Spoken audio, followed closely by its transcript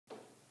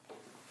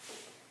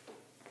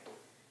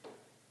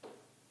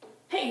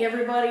Hey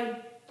everybody,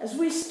 as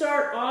we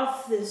start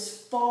off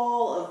this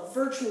fall of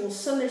virtual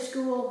Sunday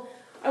school,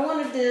 I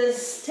wanted to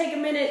take a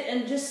minute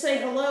and just say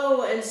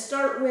hello and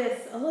start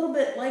with a little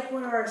bit like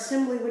what our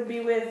assembly would be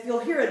with.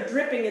 You'll hear a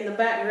dripping in the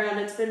background.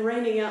 It's been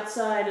raining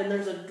outside and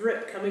there's a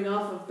drip coming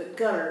off of the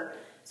gutter.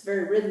 It's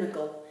very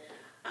rhythmical.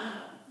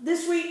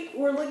 This week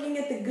we're looking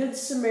at the Good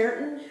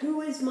Samaritan,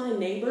 who is my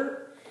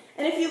neighbor.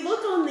 And if you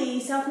look on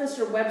the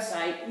Southminster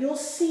website, you'll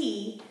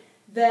see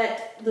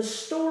that the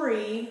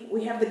story,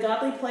 we have the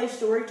Godly Play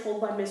story told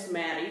by Miss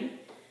Maddie.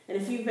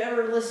 And if you've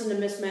ever listened to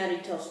Miss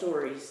Maddie tell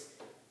stories,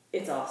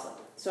 it's awesome.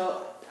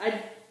 So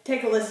I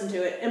take a listen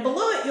to it. And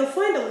below it, you'll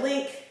find a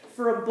link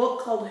for a book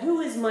called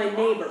Who is My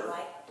Neighbor?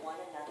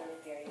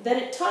 That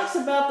it talks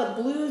about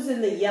the blues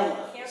and the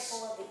yellows.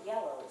 Careful of the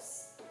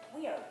yellows.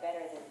 We are better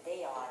than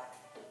they are.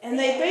 And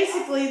they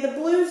basically, the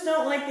blues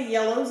don't like the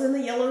yellows and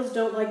the yellows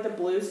don't like the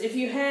blues. If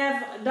you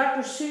have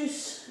Dr.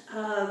 Seuss,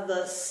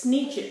 the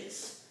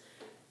Sneetches,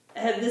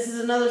 this is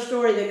another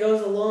story that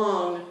goes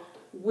along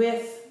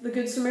with the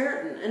Good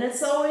Samaritan. And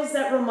it's always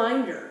that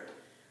reminder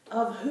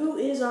of who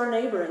is our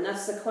neighbor. And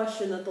that's the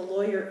question that the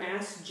lawyer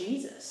asked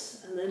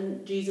Jesus. And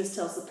then Jesus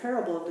tells the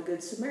parable of the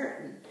Good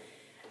Samaritan.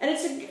 And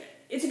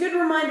it's a good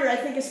reminder, I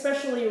think,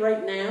 especially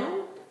right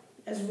now,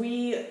 as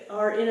we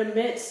are in a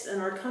midst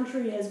and our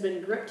country has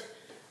been gripped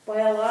by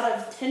a lot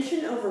of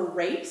tension over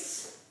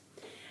race.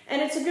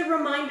 And it's a good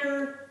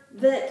reminder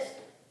that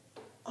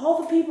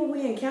all the people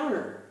we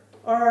encounter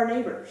are our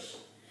neighbors.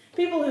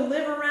 People who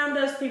live around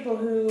us, people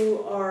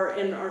who are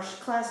in our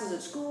classes at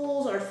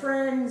schools, our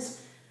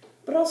friends,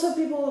 but also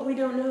people that we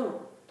don't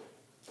know.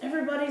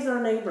 Everybody's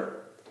our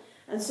neighbor.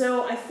 And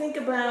so I think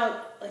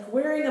about like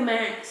wearing a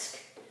mask.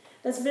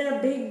 That's been a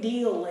big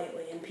deal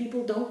lately, and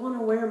people don't want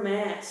to wear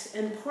masks.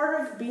 And part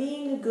of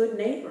being a good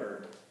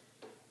neighbor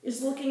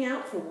is looking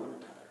out for one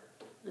another.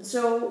 And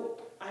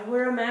so I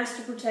wear a mask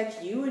to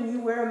protect you, and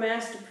you wear a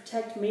mask to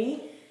protect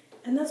me,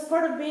 and that's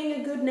part of being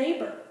a good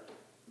neighbor.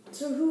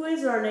 So who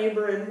is our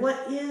neighbor, and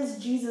what is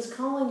Jesus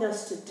calling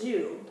us to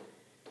do?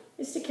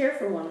 Is to care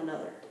for one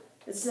another.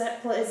 It's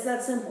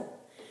that simple.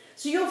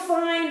 So you'll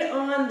find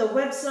on the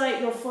website,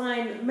 you'll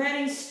find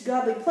Maddie's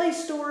Godly Play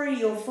story,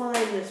 you'll find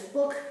this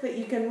book that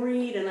you can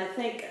read, and I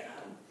think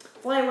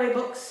Flyaway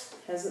Books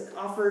has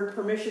offered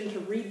permission to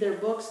read their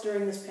books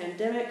during this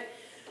pandemic.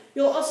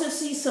 You'll also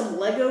see some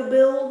Lego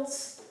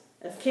builds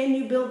of can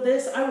you build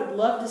this? I would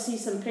love to see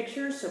some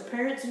pictures, so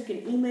parents, you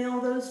can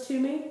email those to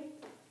me.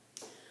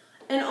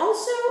 And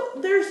also,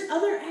 there's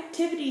other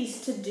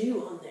activities to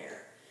do on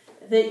there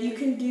that you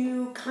can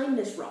do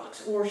kindness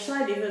rocks or if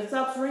it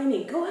stops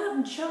raining, go out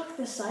and chalk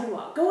the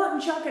sidewalk. Go out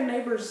and chalk a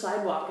neighbor's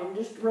sidewalk and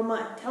just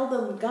tell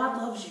them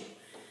God loves you.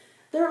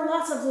 There are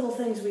lots of little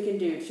things we can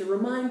do to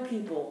remind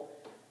people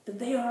that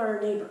they are our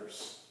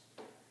neighbors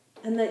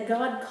and that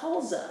God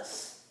calls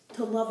us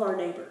to love our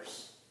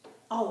neighbors,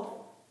 all of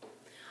them.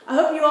 I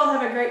hope you all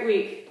have a great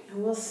week,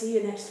 and we'll see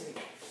you next week.